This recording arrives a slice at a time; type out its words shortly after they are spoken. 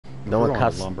No one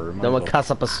cuss. Lumber, No one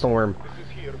cuss up a storm. This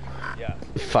is here. Yeah.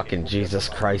 Fucking Jesus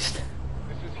Christ.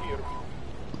 This is here.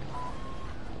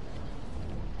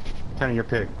 Kind of your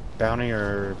pick. Bounty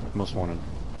or most wanted?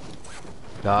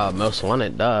 Most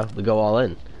wanted, duh. We go all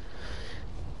in.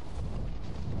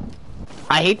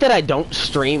 I hate that I don't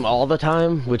stream all the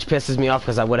time, which pisses me off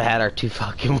because I would have had our 2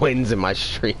 fucking wins in my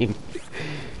stream.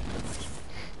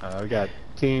 We got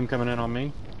team coming in on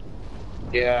me.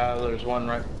 Yeah, there's one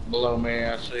right below me.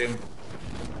 I see him.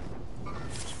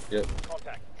 Yep.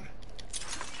 Contact.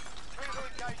 Clear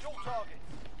to engage all targets.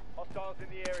 Hostiles in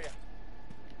the area.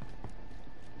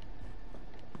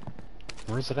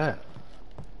 Where's it at?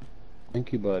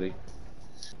 Thank you, buddy.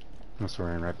 Must have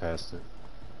ran right past it.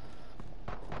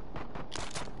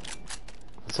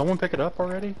 Did someone pick it up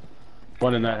already?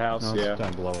 One in that house, No, yeah. it's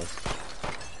down below us.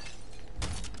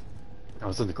 I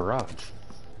was in the garage.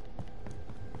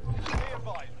 Be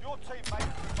advised, your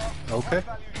teammates Okay.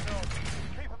 value targets.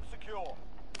 Keep them secure.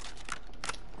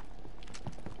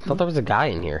 I thought there was a guy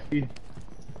in here.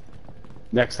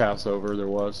 Next house over, there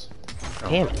was.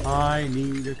 Damn it. I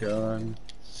need a gun.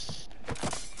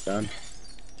 Done.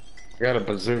 I got a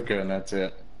bazooka and that's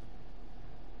it.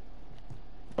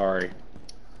 Sorry.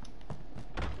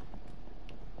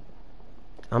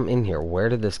 I'm in here. Where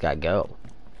did this guy go?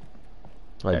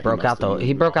 Oh, he Yeah, broke out the.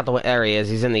 He broke out the. There he is.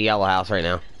 He's in the yellow house right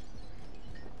now.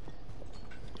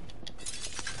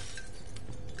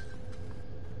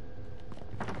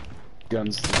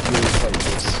 Guns really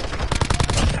places.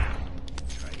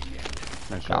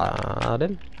 Nice shot. Got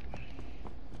him.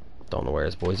 Don't know where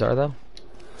his boys are though.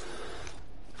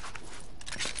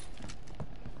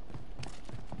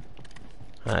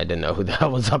 I didn't know who the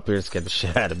hell was up here. Scared the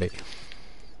shit out of me.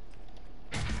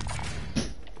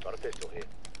 Got a pistol here.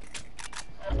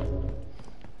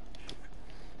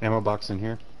 Ammo box in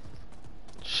here.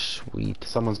 Sweet.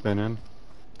 Someone's been in.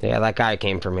 Yeah, that guy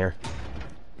came from here.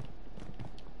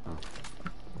 Oh.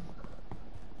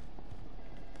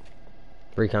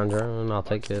 Recon drone. I'll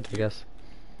take it, I guess.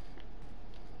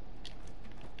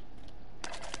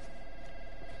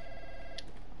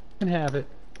 Can have it.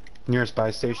 Nearest buy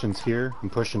station's here. I'm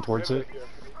pushing towards it.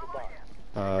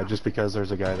 Just because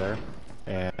there's a guy there.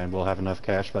 And we'll have enough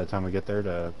cash by the time we get there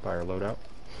to buy our loadout.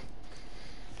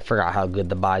 Forgot how good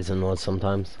the bison was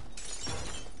sometimes.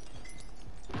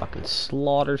 Fucking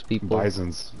slaughters people.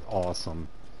 Bison's awesome.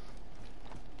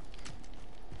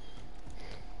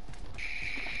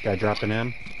 Guy dropping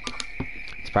in.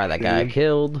 It's probably that guy I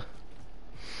killed.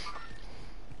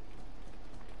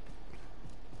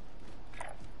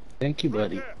 Thank you,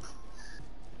 buddy.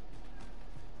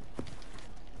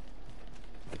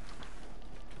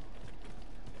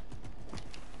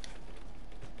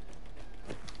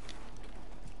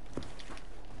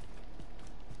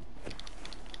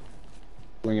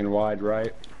 Swinging wide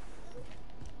right.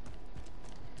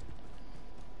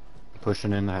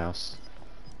 Pushing in the house.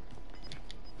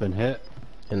 Been hit.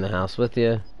 In the house with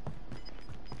you.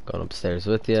 Going upstairs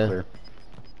with you. Clear.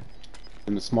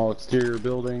 In the small exterior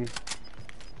building.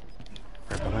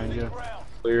 Right behind you.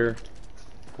 Clear.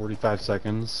 45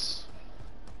 seconds.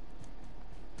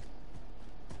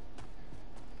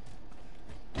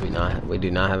 We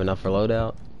do not have enough for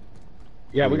loadout.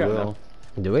 Yeah, we got will. enough.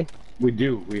 Do we? We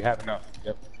do. We have enough.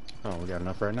 Yep. Oh, we got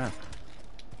enough right now.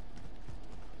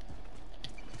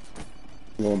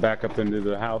 Going back up into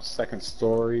the house, second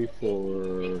story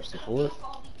for support.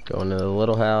 Going to the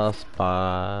little house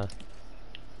by.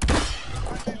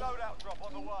 Loadout drop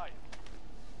on the way.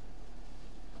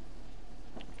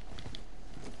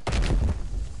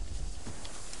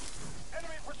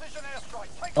 Enemy precision airstrike.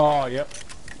 Take Oh, yep.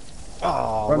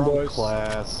 Oh, Run, wrong boys.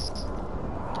 class.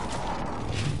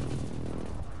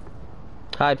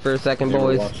 Hide for a second, They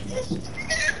were boys. watching us.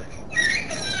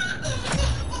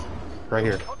 Right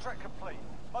here. contract complete.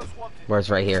 Most wanted. Where's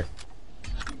right here?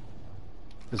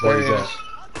 This is where There he's he at. is.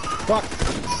 Fuck!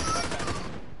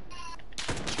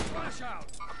 Flash out.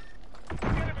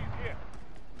 Enemies here.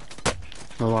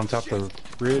 Another on top of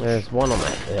the bridge. There's one on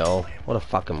that hill. What a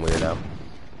fucking weirdo.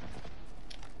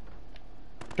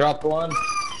 Dropped one.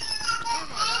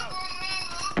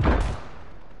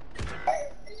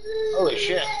 Holy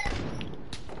shit.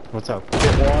 What's up?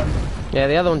 Hit one. Yeah,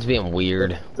 the other one's being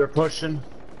weird. They're pushing.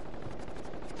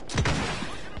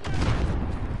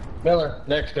 Miller,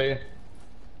 next to you.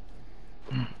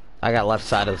 I got left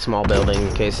side of the small building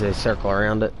in case they circle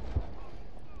around it.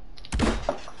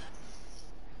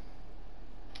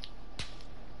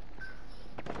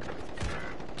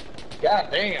 God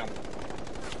damn.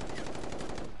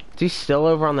 Is he still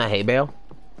over on that hay bale?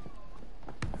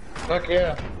 Fuck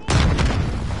yeah.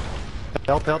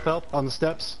 Help, help, help. On the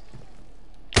steps.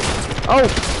 Oh,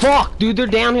 fuck, dude, they're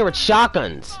down here with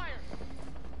shotguns.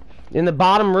 In the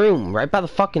bottom room, right by the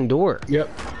fucking door. Yep.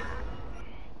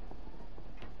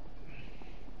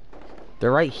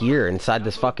 They're right here, inside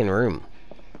this fucking room.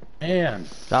 Man.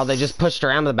 Oh, they just pushed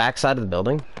around to the back side of the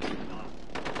building?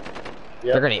 Yep.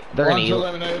 They're gonna eat.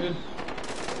 Eliminated.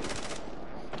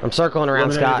 I'm circling around,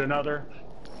 Eliminated Scott. another.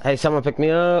 Hey, someone pick me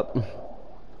up.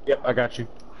 Yep, I got you.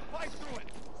 Fight through it.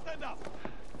 Stand up.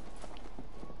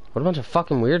 What a bunch of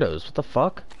fucking weirdos. What the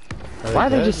fuck? Are Why are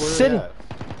they dead? just Where sitting? at?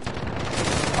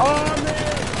 Oh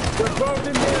man! They're both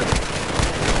in here!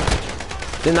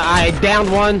 Then I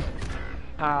downed one.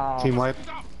 Ow. Team wipe.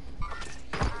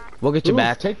 We'll get you Ooh,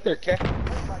 back. Take their cat.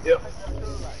 They'll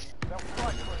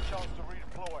fight for a chance to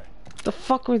redeploy. What the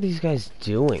fuck were these guys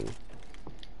doing?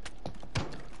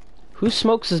 Who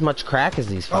smokes as much crack as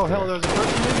these Oh fuckers? hell, there's a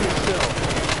person in here still.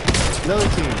 Another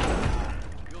team.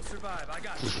 You'll survive. I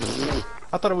got you.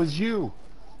 I thought it was you.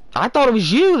 I thought it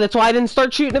was you. That's why I didn't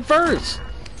start shooting at first.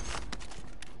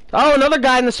 Oh, another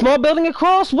guy in the small building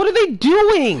across. What are they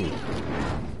doing?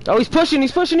 Oh, he's pushing.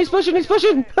 He's pushing. He's pushing. He's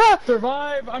pushing. Ah!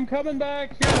 Survive! I'm coming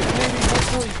back! Here, maybe,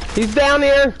 hopefully. He's down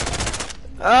here.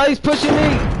 Oh, he's pushing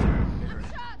me.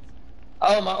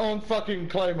 Oh, my own fucking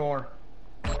Claymore.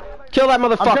 Kill that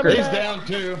motherfucker. He's down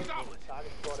too.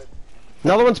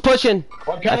 Another one's pushing.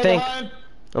 One I coming think. behind.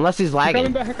 Unless he's Coming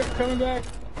lagging. back, I'm coming back.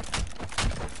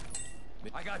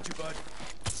 I got you, bud.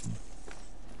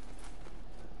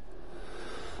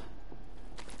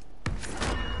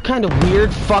 What kind of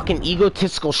weird fucking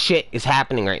egotistical shit is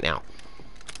happening right now?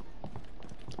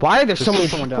 Why are there so many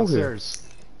someone people here? downstairs.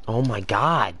 Oh my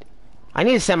god. I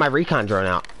need to send my recon drone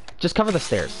out. Just cover the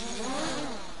stairs.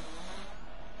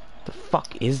 The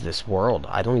fuck is this world?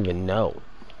 I don't even know.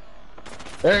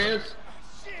 There he is.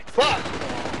 Fuck!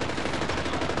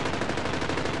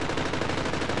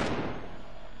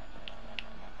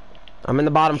 I'm in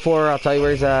the bottom floor. I'll tell you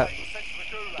where he's at.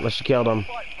 Unless you killed him.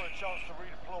 Fight for a chance to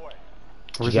redeploy.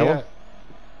 Where's you he kill at?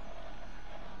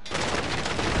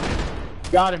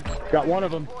 Got him. Got one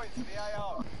of them. Deploy to the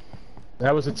AR.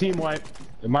 That was a team wipe.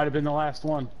 It might have been the last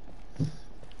one.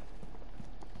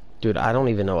 Dude, I don't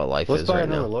even know what life Let's is buy right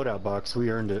another now. loadout box. We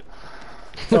earned it.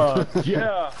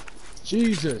 Yeah.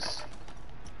 Jesus.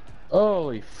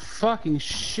 Holy fucking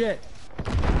shit.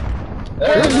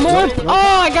 There's more. Oh,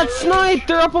 I got sniped.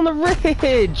 They're up on the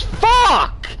ridge.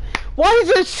 Fuck! Why is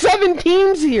there 7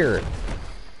 teams here?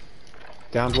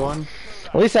 Downed one.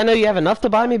 At least I know you have enough to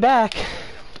buy me back.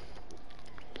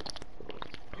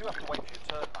 You have to wait for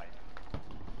your turn,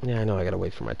 mate. Yeah, I know. I gotta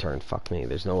wait for my turn. Fuck me.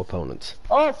 There's no opponents.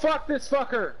 Oh, fuck this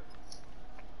fucker.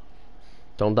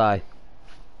 Don't die.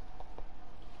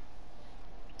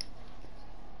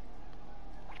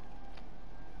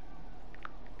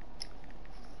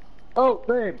 Oh,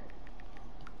 babe.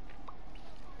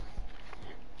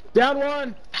 Down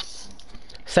one.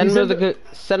 Send him to the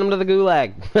send him to the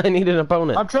gulag. I need an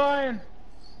opponent. I'm trying.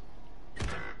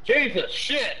 Jesus,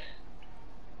 shit.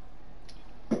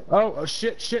 Oh,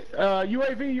 shit.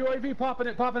 UAV, popping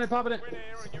it. Win here and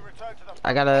you return to the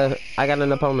I got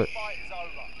an opponent. fight is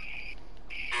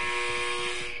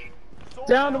over.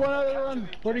 Down to one other one.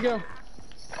 Where'd he go?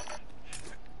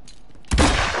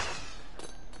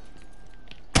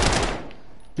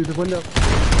 Through the window.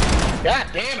 God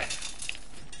damn it!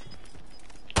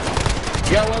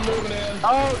 Got one moving in.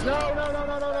 Oh,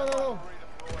 no.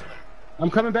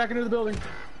 I'm coming back into the building.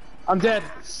 I'm dead.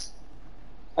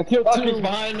 I killed two. He's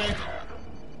behind me.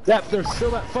 Yep, there's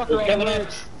still that fucker on the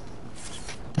ridge.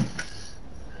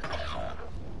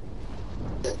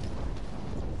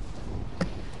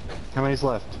 How many's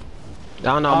left?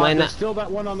 Oh no, I'm laying There's that. still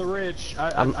that one on the ridge.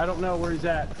 I don't know where he's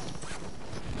at.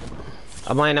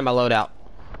 I'm laying at my loadout.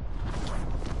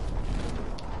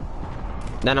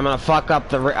 Then I'm gonna fuck up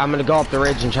the. I'm gonna go up the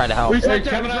ridge and try to help. He's right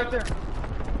there. He's right there.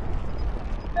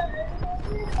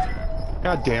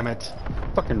 God damn it.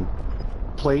 Fucking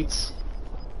plates.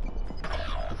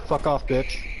 Fuck off,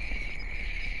 bitch.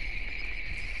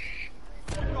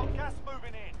 We've got gas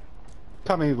moving in.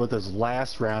 Caught me with his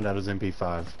last round out of his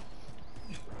MP5.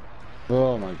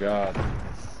 Oh my god. Your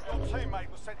teammate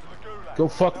was sent to the gulag. Go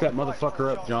fuck that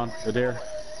motherfucker up, John. Adair.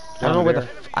 I don't know where the.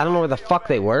 I don't know where the fuck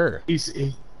they were.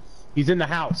 He's in the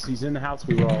house. He's in the house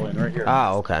we were all in, right here.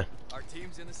 Oh, okay. Our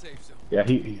team's in the safe zone. Yeah,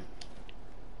 he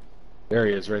there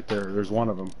he is, right there. There's one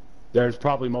of them. There's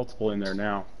probably multiple in there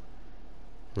now.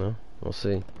 No, we'll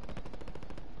see.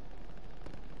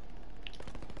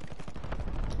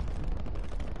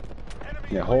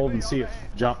 Yeah, hold and see if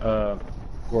John,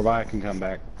 Gorbai can come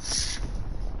back.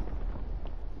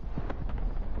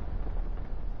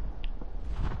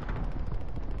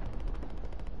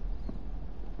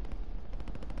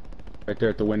 there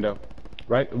at the window.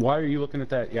 Right? Why are you looking at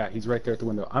that? Yeah, he's right there at the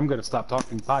window. I'm gonna stop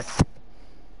talking. Bye.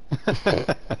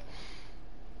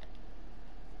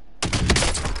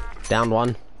 Down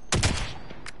one.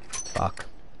 Fuck.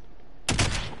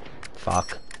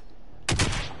 Fuck.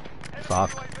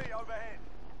 Fuck.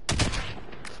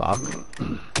 Fuck.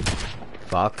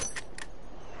 Fuck.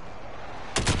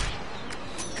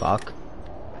 Fuck.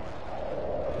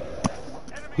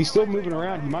 He's still moving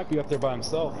around. He might be up there by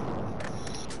himself.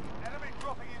 Enemy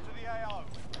dropping into the AO.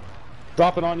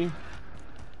 Dropping on you.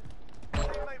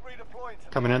 Teammate redeploying to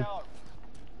Coming the in. AO.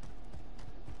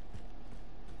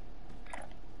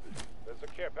 There's a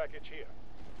care package here.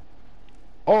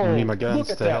 Oh, I need my guns look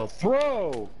at to that help.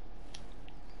 throw.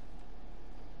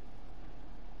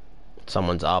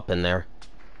 Someone's up in there.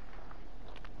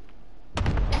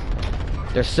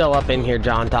 They're still up in here,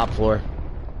 John, top floor.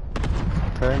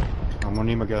 Okay. I'm gonna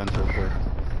need my guns real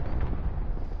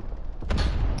quick.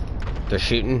 They're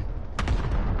shooting.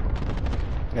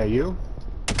 Yeah, you?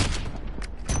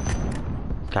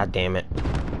 God damn it.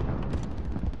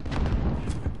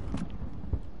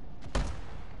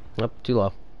 Nope, too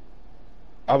low.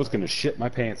 I was gonna shit my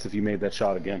pants if you made that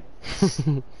shot again.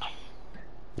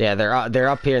 Yeah, they're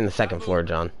up here in the second floor,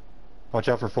 John. Watch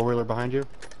out for four-wheeler behind you.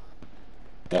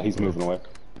 Yeah, he's moving away.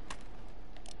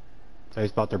 They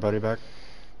just brought their buddy back.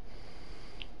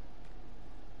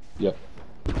 Yep.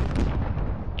 Enemy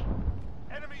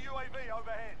UAV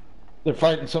overhead. They're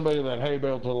fighting somebody in that hay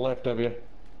bale to the left of you.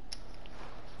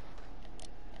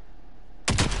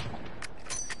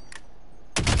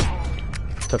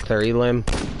 Took their elim.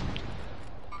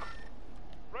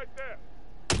 Right there.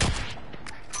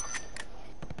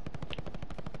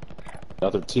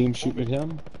 Another team shooting at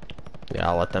him. Yeah,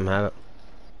 I'll let them have it.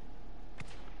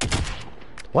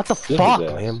 What the Good fuck,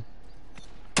 as ass. man?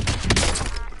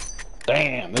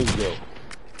 Damn, there you go.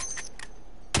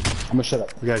 I'm gonna shut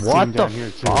up. We got a What team the down here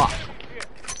too. fuck?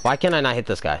 Why can't I not hit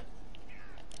this guy?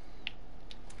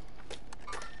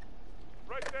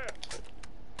 Right there.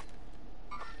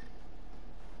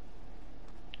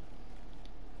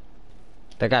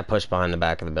 That guy pushed behind the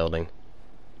back of the building.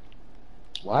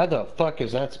 Why the fuck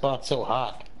is that spot so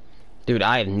hot? Dude,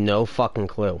 I have no fucking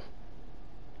clue.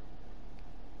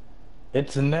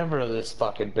 It's never this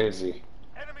fucking busy.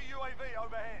 Enemy UAV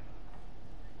overhead.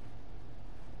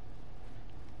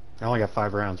 I only got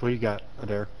 5 rounds. What do you got,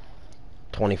 Adair?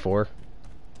 24.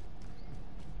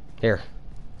 Here.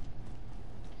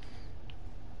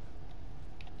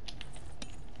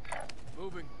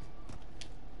 Moving.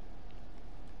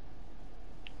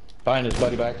 Find his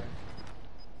buddy back.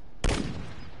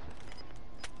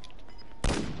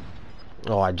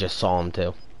 Oh, I just saw him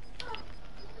too.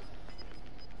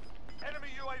 Enemy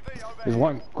UAV overhead. There's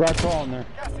one grab crawl in there.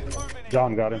 Gas is moving in.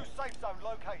 John got him. New safe zone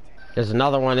located. There's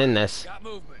another one in this. Got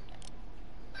movement.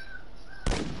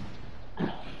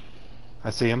 I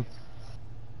see him.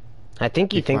 I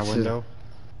think he Peek my thinks his, window.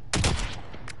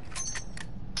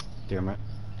 Damn it.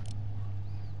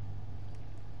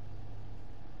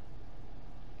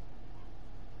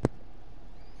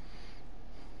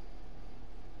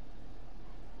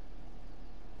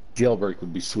 Jailbreak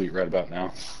would be sweet right about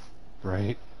now.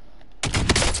 Right.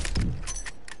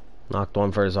 knocked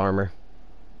one for his armor.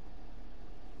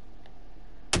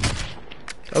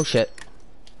 Oh shit.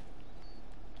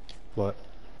 What?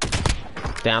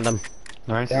 Downed him.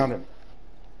 Nice. Down him.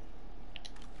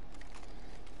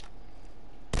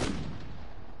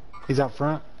 He's out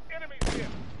front. Enemies here.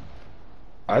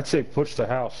 I'd say push the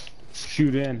house.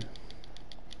 Shoot in.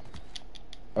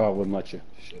 Oh, it wouldn't let you.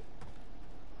 Shit.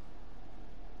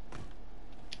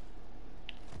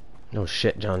 No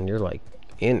shit, John. You're like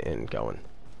in and going.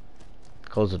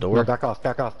 Close the door. No, back off,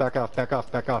 back off, back off, back off,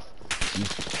 back off.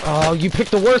 Oh, you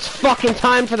picked the worst fucking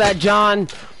time for that, John.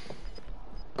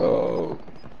 Oh.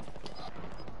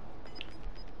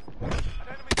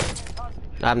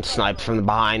 I'm sniped from the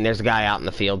behind. There's a guy out in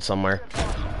the field somewhere.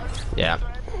 Yeah.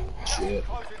 Shit.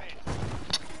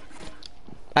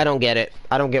 I don't get it.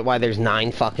 I don't get why there's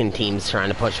 9 fucking teams trying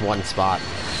to push one spot.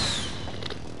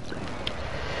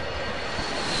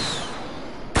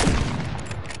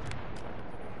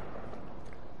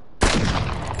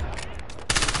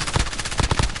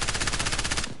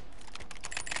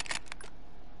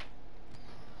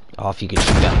 Oh, if you could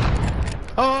shoot that.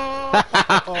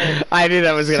 Oh! I knew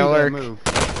that was gonna See that work. move.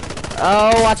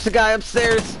 Oh, watch the guy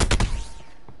upstairs.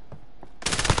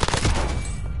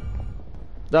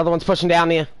 The other one's pushing down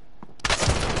to you.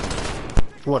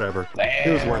 Whatever.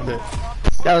 It was worth it.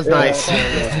 That was nice. it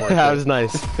was worth That it. was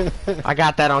nice. I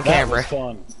got that on camera. That was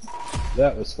fun.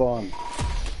 That was fun.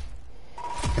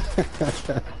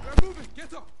 They're moving.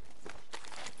 Get up.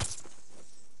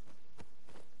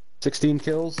 16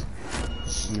 kills.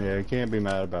 Yeah, you can't be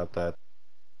mad about that.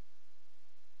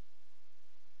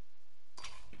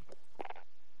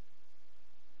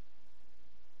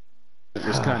 It's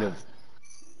just kind of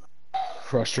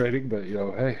frustrating, but you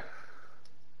know, hey.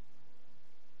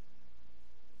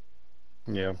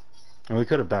 Yeah. And we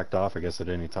could have backed off, I guess, at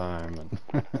any time.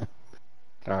 And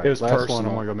Alright, It was last personal. one,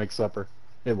 I'm gonna go make supper.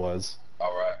 It was.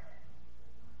 Alright.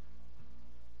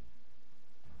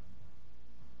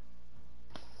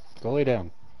 Go lay down.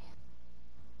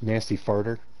 Nasty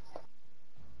farter.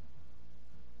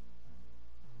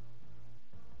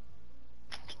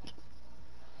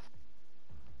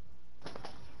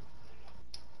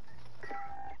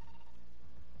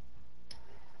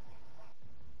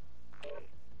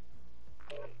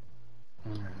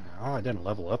 Oh, I didn't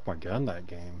level up my gun that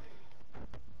game.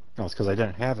 No, it's because I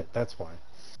didn't have it, that's why.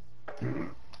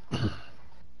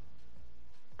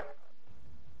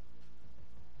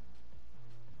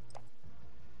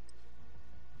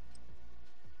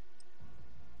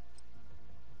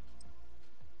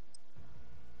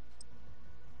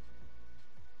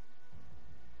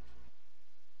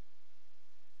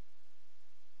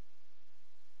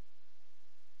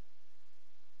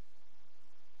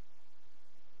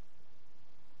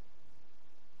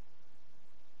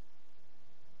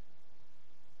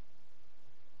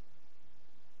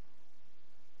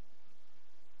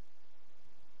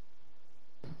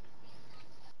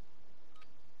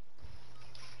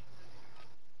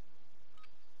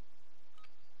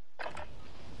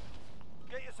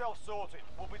 Get yourself sorted.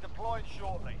 We'll be deploying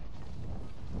shortly.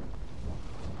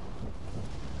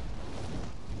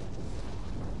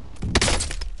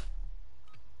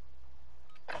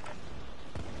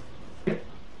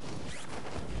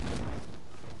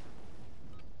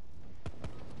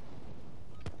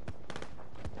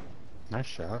 Nice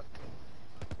shot.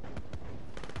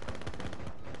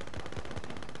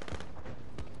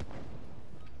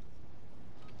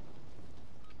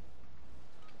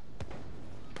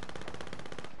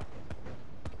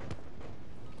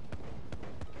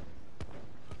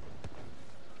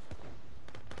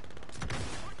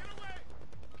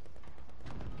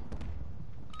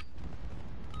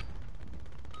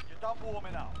 You're done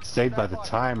warming up. Saved by Stand the for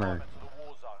timer. deployment to the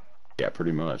war zone. Yeah,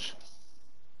 pretty much.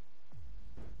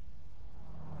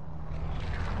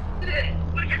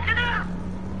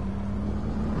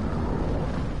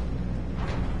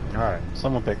 Alright,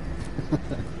 someone pick.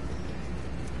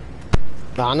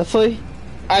 Honestly,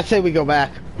 I'd say we go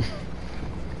back.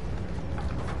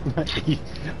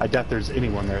 I doubt there's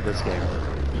anyone there this game.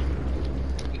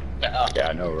 Yeah,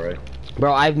 I know, right?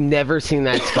 Bro, I've never seen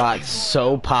that spot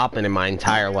so popping in my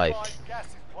entire life. Gas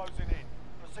is closing in.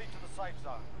 Proceed to the safe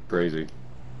zone. Crazy.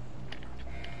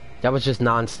 That was just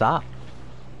non-stop.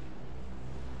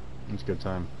 It's a good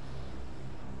time.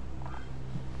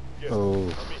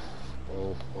 Oh.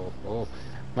 Oh, oh, oh.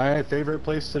 My favorite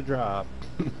place to drop.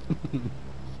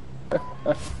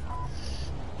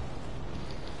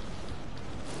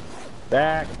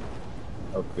 Back.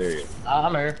 Oh, there you go.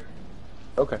 I'm here.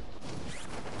 Okay.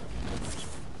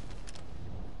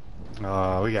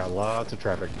 We got lots of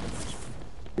traffic.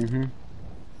 Mm-hmm.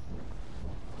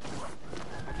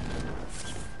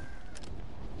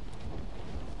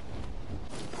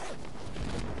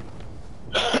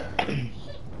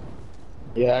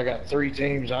 Yeah, I got 3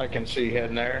 teams I can see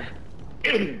heading there.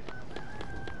 You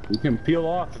can peel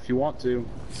off if you want to.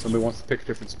 Somebody wants to pick a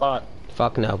different spot.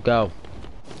 Fuck no, go.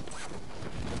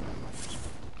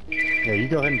 Yeah, you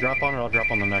go ahead and drop on it, I'll drop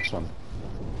on the next one.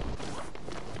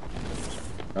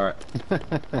 Alright.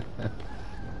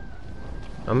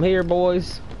 I'm here,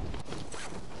 boys.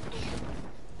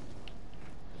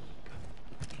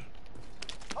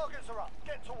 Targets are up.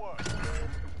 Get to work.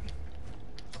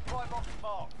 Supply box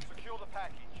marked. Secure the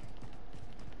package.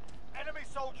 Enemy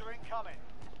soldier incoming.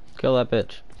 Kill that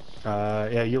bitch.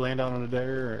 Yeah, you land on it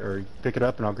there, or pick it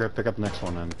up, and I'll pick up the next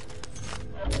one then.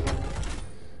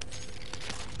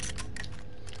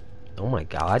 Oh my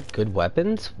god, good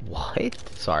weapons? What?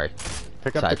 Sorry.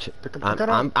 Pick up, Side pick up, I'm- pick it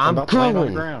up. I'm about to land on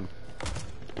the going. ground.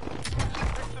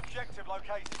 Next objective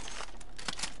located.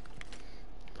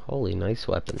 Holy nice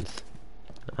weapons.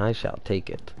 I shall take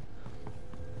it.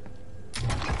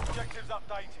 Objectives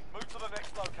updated. Move to the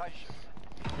next location.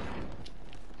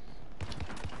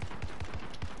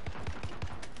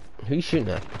 Who you shooting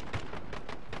at?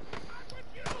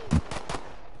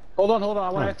 Hold on, I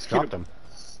want to Oh, execute dropped him. him.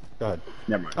 Go ahead.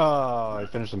 Never mind. Oh, he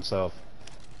finished himself.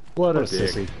 What What a a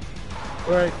dick. sissy.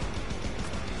 Right.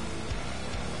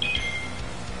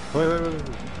 Wait.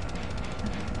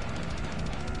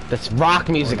 This rock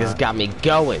music has got me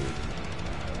going.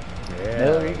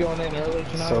 Miller, you going in early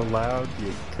tonight? So loud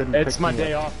you couldn't. It's pick my me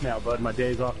day up. off now, bud. My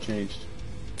days off changed.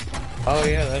 Oh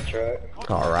yeah, that's right.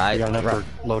 All right. I got enough for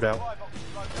load out.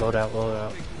 Load out. Load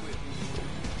out.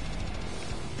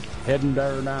 Heading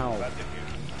there now.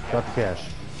 Drop the cash.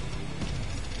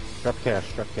 Drop the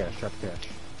cash. Drop the cash. Drop the cash.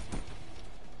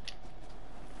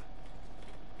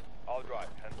 I'll drive.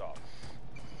 Hands off.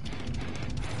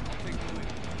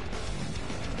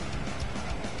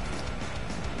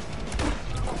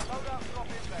 Loadout drop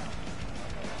inbound.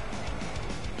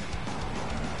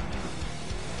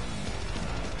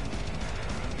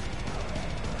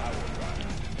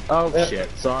 Oh shit!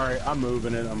 Sorry, I'm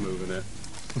moving it. I'm moving it.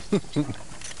 I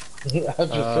was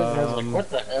just sitting there like, what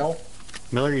the hell?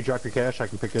 Miller, you drop your cash. I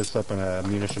can pick this up in a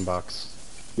munition box.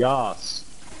 Yas.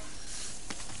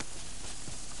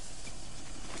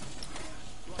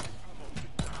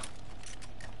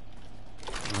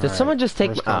 Did someone just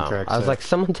take Where's my... Oh, contract I was set? like,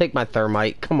 someone take my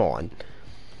thermite. Come on.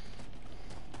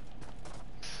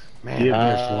 Man,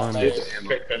 there's one. They just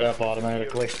picked it up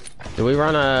automatically. Do we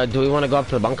want to go up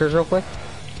to the bunkers real quick?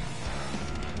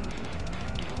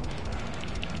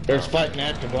 There's fighting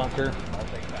at the bunker.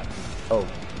 Oh,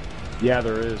 yeah,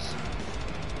 there is.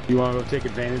 You want to go take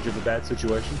advantage of a bad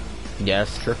situation?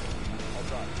 Yes. Sure.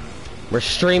 We're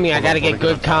streaming. I gotta get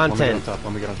good content. Let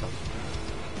me get on top.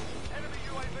 Enemy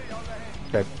UAV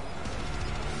overhead. Okay.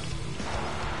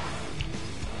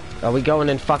 Are we going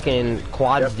in fucking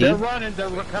quads Yep, they're deep? running. They're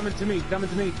coming to me. Coming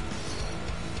to me.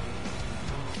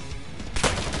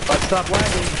 If I stop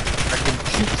lagging, I can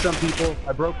shoot some people.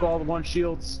 I broke all the one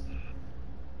shields.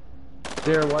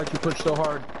 There, why'd you push so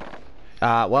hard?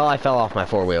 Well, I fell off my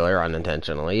four-wheeler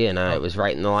unintentionally, and it was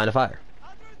right in the line of fire.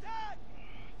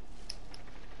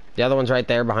 The other one's right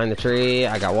there behind the tree.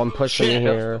 I got one pushing me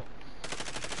here.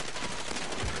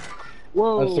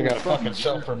 Whoa! I still got a fucking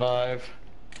self-revive.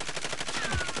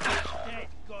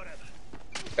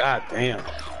 God damn.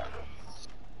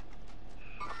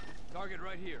 Target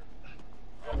right here.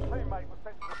 Your teammate was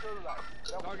sent to the gulag.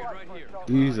 They'll Target fight right for a here. chance.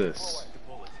 Jesus.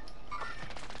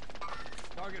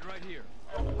 Target right here.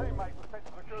 Your teammate was sent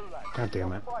to the gulag. God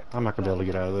damn it. I'm not gonna be able to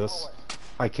get out of this.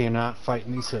 I cannot fight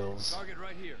in these hills. Target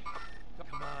right here.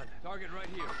 Come on. Target right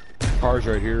here. Car's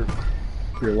right here.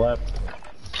 To your left.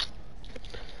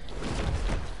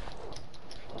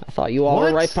 I thought you all were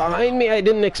What? right behind me. I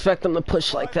didn't expect them to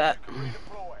push like that.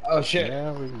 Oh shit.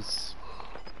 Yeah, it was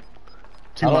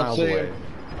 2 I don't miles see away. it.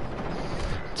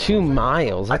 2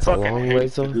 miles. That's a long hate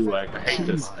ways the away. gulag. I hate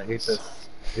this. I hate this.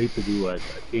 I hate the gulag. I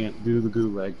can't do the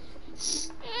gulag. We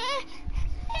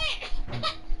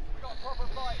got a proper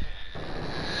fight here.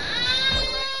 Ready to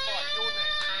fight. You're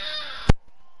next.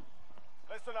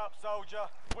 Listen up, soldier.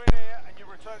 Win here and you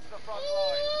return to the front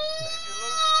line. If you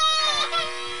lose,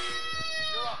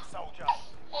 you're up, soldier.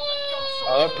 Let's go,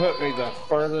 Oh, that put me the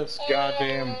furthest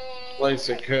goddamn place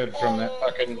it could from that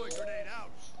fucking... Grenade out.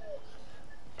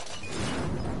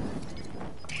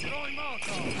 Throwing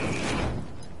Molotov.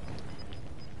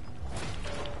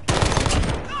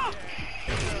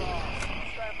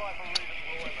 Stand by for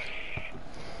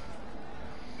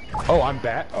redeployment. Oh, I'm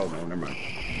back. Oh no, never mind.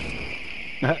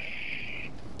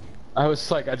 I was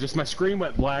like, my screen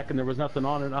went black and there was nothing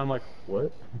on it. I'm like,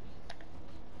 what?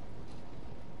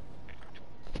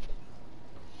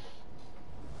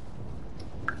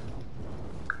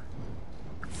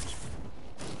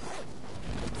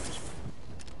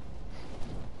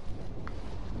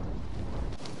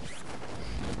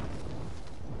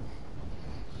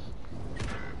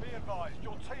 Be advised,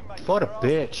 your teammates What a are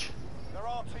bitch. They're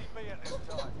RTB at this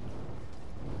time.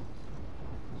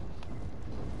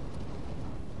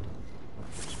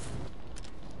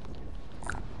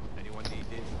 Anyone need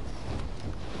this?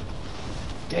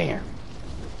 Damn.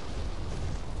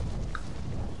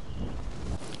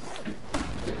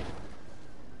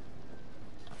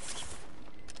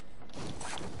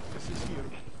 This is here.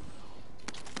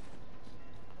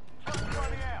 Time's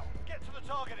running out. Get to the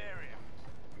target area.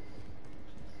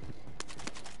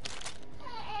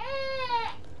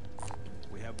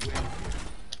 We have wins here.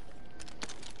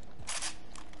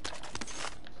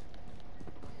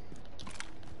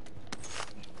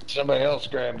 Somebody else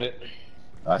grabbed it.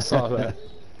 I saw that.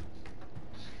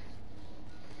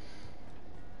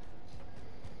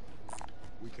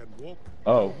 We can walk.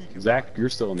 Oh, Zach, you're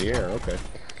still in the air. Okay.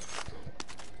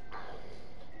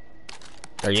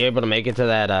 Are you able to make it to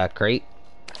that crate?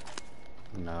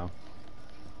 No.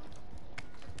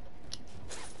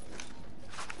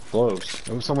 Close.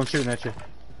 Oh, someone's shooting at you.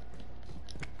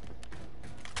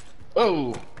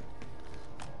 Oh!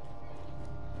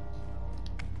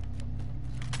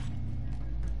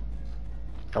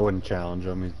 I wouldn't challenge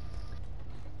him.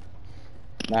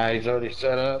 Nah, he's already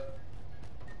set up.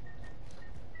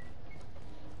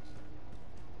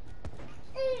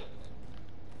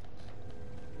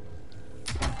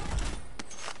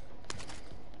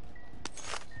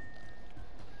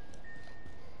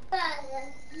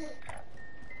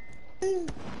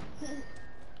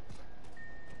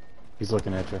 He's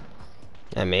looking at you.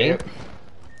 At me? Yep.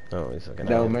 Oh, he's looking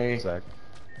No, at me. me. Zach.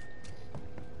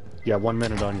 Yeah, 1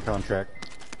 minute on your contract.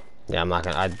 Yeah, I'm not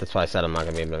gonna. That's why I said I'm not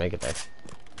gonna be able to make it there.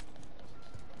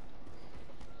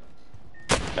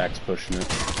 Zach's pushing it.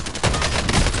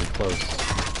 Close.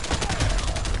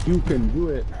 You can do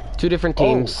it. 2 different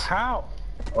teams. Oh, how?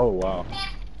 Oh, wow.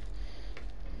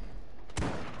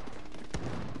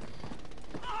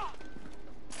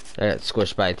 I got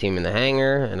squished by a team in the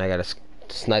hangar, and I got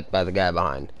sniped by the guy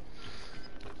behind.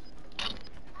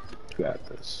 Got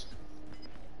this.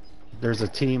 There's a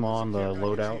team on the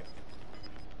loadout.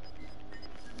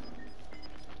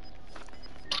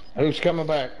 Who's coming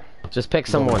back? Just pick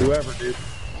someone. Whoever, dude.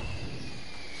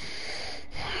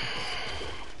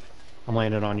 I'm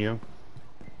landing on you.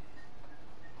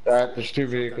 Alright, there's 2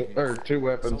 vehicles, or 2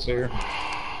 weapons here.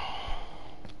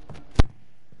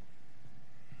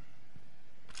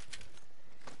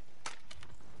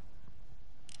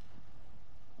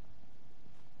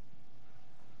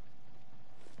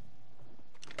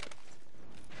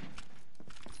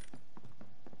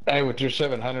 Hey, with your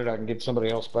 700, I can get somebody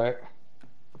else back.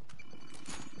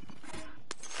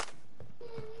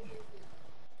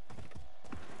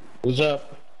 Who's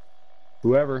up?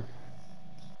 Whoever.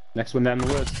 Next one down the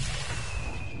list.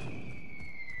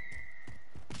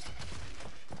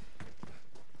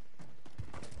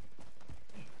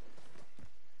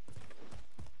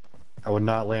 I would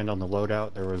not land on the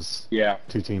loadout. There was Yeah.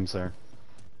 2 teams there.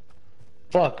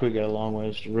 Fuck, we got a long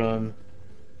ways to run.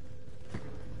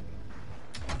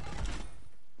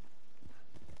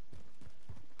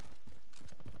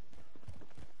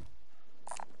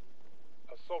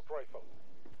 Assault rifle.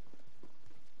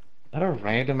 Is that a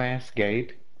random ass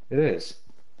gate? It is.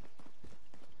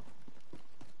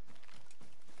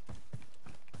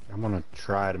 I'm gonna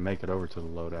try to make it over to the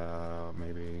loadout,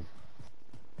 maybe.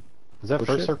 Is that Oh,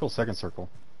 first shit. circle, second circle?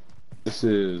 This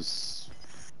is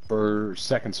for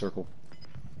second circle.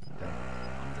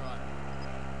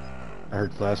 I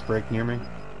heard glass break near me.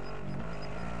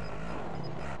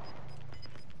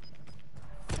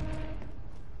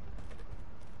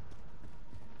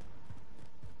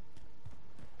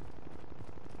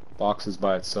 Box is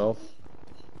by itself.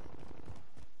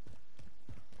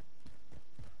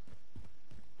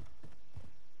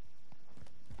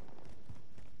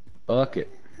 Fuck it.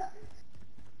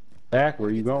 Zach, where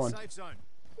are you going? Safe zone.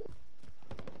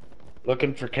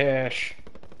 Looking for cash.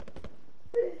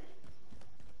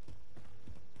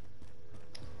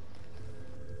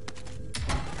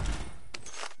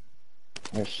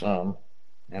 There's some.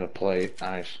 And a plate.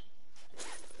 Nice.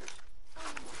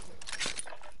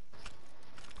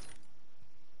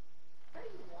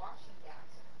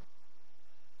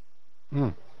 Hmm.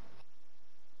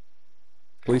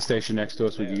 Police station next to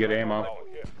us, we can get ammo.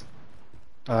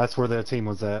 That's where the team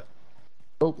was at.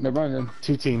 Oh, never mind then.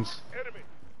 2 teams. Enemy.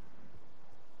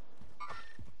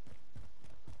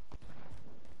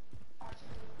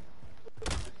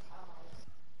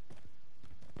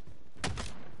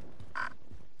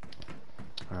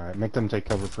 Alright, make them take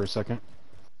cover for a second.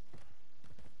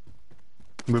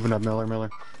 Moving up, Miller.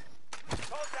 Contact.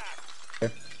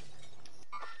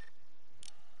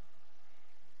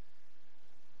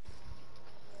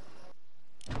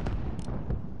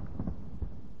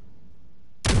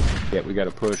 Yeah, we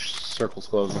gotta push. Circle's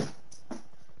closing.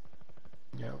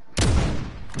 Yep.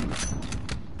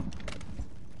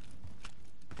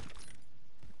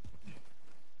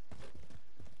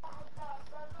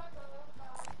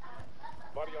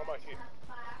 Body on my hip.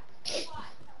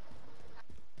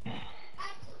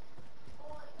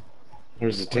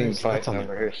 There's a team is- that's fighting on the-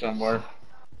 over here somewhere.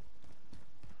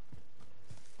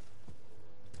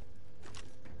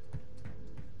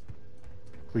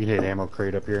 We can hit ammo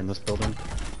crate up here in this building.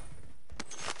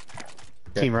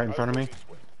 Team right in front of me.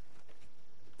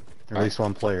 Or at least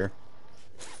 1 player.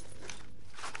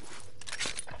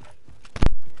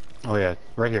 Oh yeah,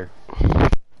 right here.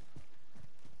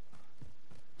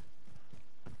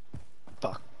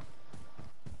 Fuck.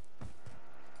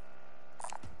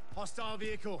 Hostile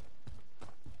vehicle.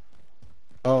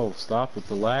 Oh, stop with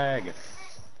the lag.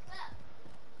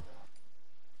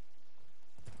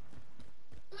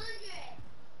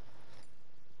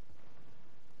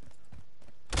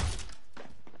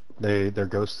 They're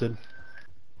ghosted.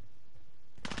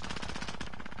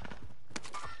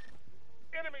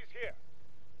 Enemies here.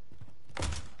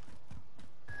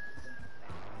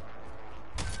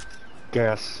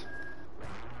 Gas.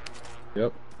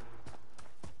 Yep.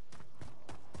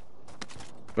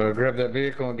 So grab that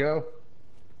vehicle and go.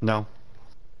 No.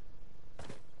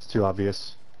 It's too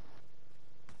obvious.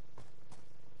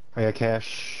 I got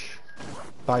cash.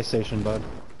 Buy station, bud.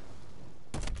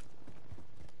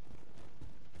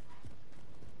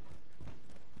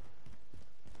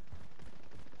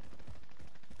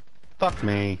 Fuck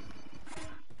me.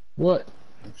 What?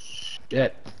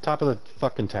 Shit. Top of the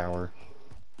fucking tower.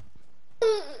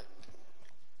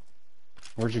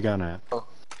 Where's your gun at?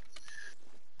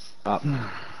 Stop.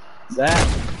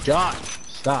 Zach! Josh!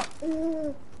 Stop.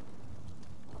 Now's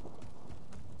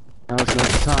not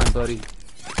the time, buddy.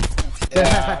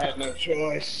 Yeah, I had no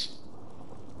choice.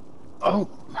 Oh!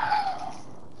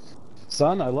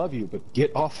 Son, I love you, but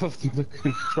get off of the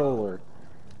controller.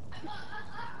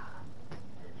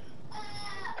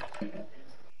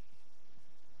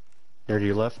 There to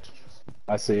your left.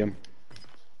 I see him.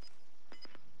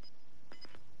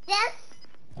 Yes.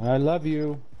 I love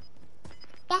you.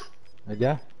 Yeah.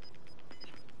 Yeah.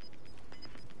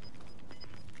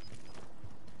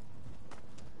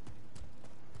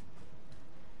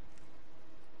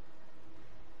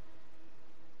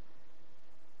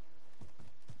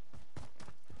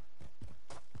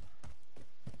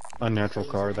 Unnatural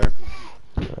car there.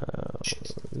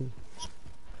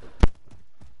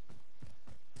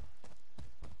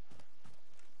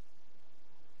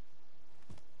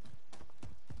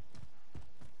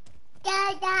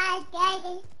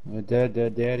 Daddy.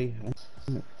 Daddy.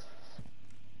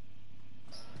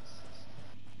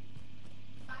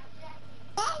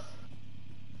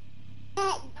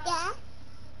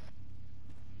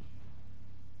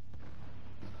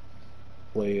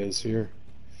 Play is here.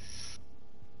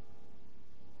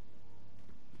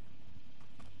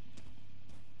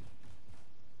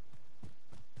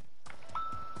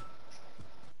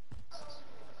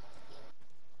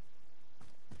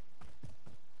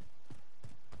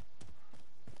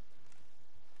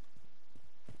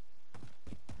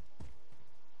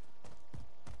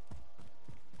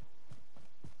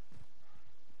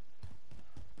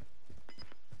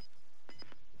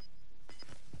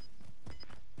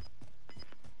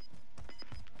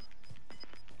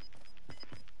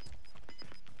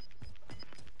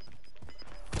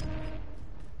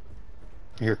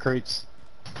 You hear crates?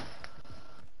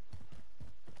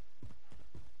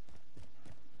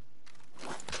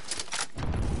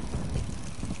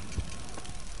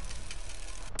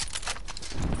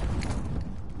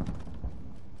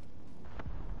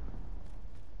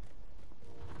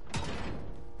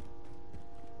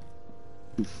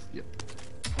 Yep.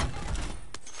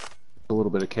 A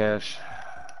little bit of cash.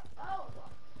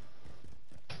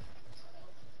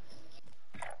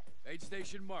 Aid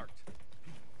station marked.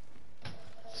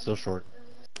 Still short.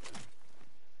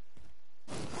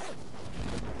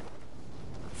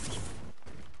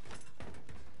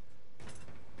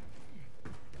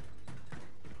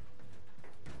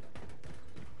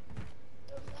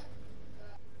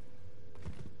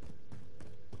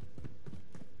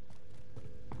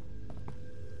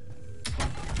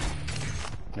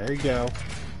 There you go.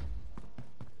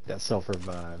 Got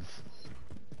self-revive.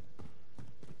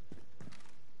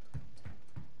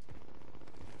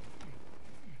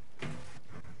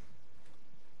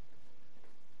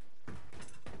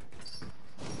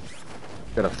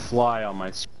 Got a fly on my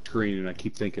screen and I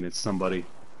keep thinking it's somebody.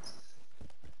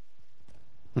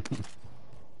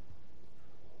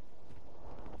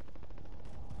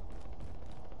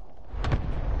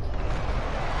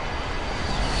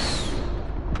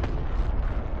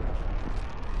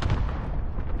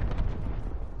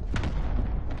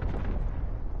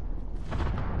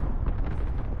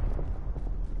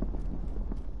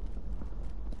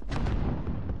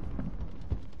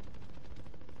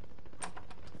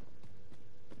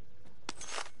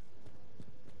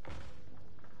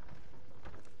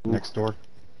 Next door.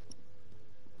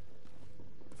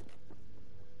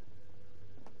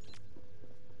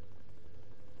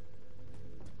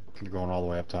 You're going all the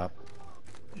way up top.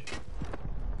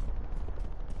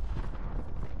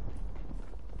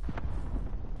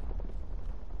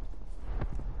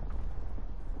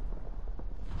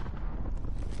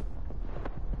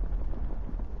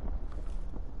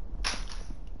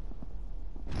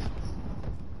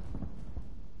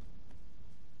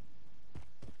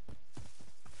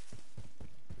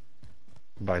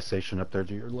 Buy station up there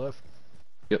to your left.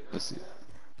 Yep, I see.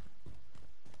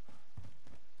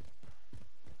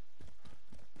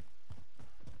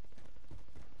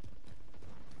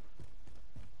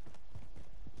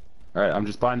 Alright, I'm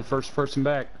just buying the first person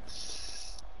back.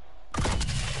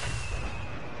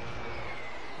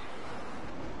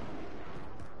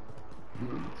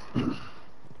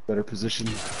 Better position.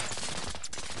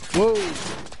 Whoa!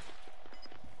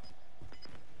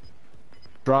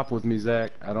 Drop with me,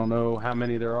 Zach. I don't know how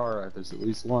many there are. There's at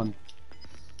least one.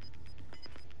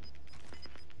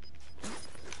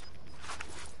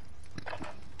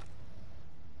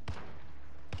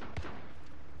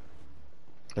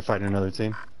 They're fighting another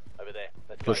team. Over there.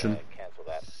 Let's Push him. cancel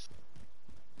that.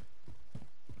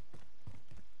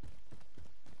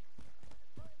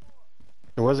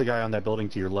 There was a guy on that building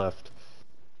to your left.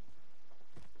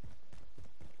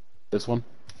 This one?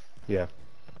 Yeah.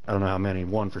 I don't know how many.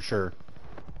 One for sure.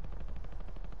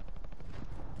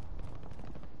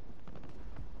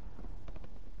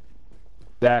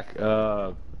 Zach,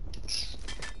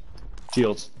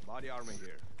 shields. Body armor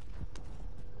here.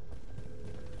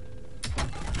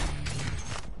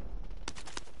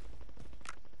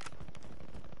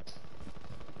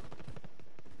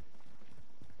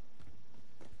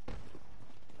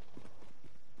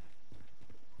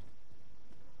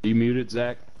 You muted,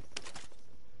 Zach?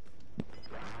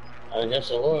 I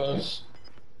guess I was.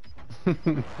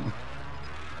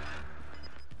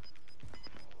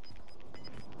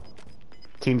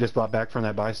 Team just bought back from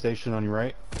that buy station on your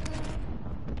right.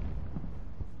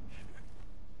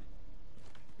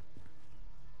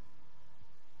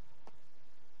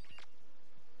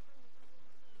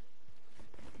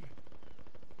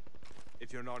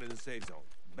 If you're not in the safe zone,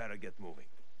 better get moving.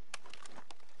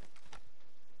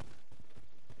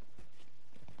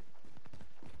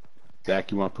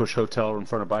 Zach, you want to push hotel in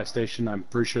front of buy station? I'm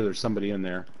pretty sure there's somebody in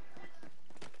there.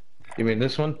 You mean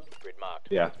this one? Grid marked.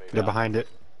 Yeah. Let's move They're out. behind it.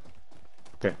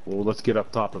 Okay, well, let's get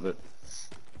up top of it.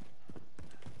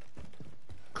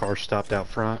 Car stopped out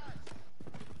front.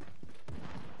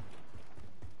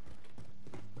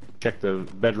 Check the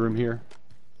bedroom here.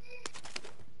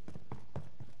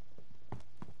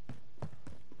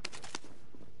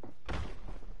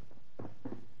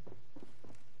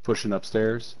 Pushing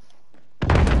upstairs.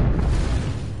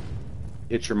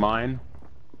 Hit your mine.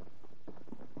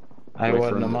 I Away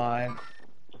wasn't from a the- mine.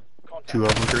 Two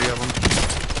of them, three of them.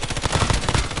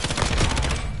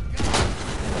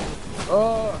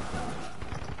 Oh!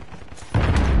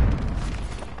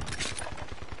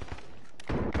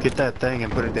 Get that thing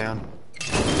and put it down.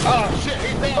 Oh shit,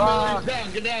 he's down, brother, he's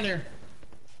down, get down here.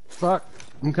 Fuck.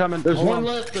 I'm coming. There's Hold one on.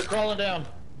 left, they're crawling down.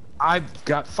 I've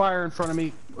got fire in front of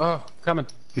me. Oh, coming.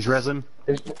 He's resin.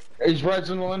 He's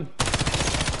rising one.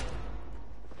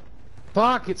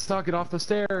 Fuck, it's stuck it off the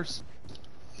stairs.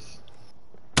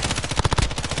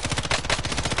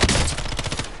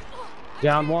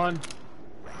 Down one.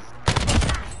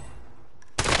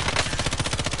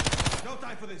 No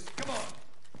time for this. Come on.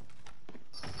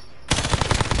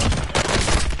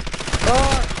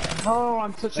 Oh,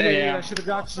 I'm such an idiot. I should have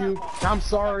got you. I'm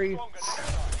sorry.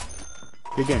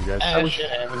 Good game, guys. Shit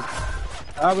happened.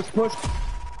 I was pushed.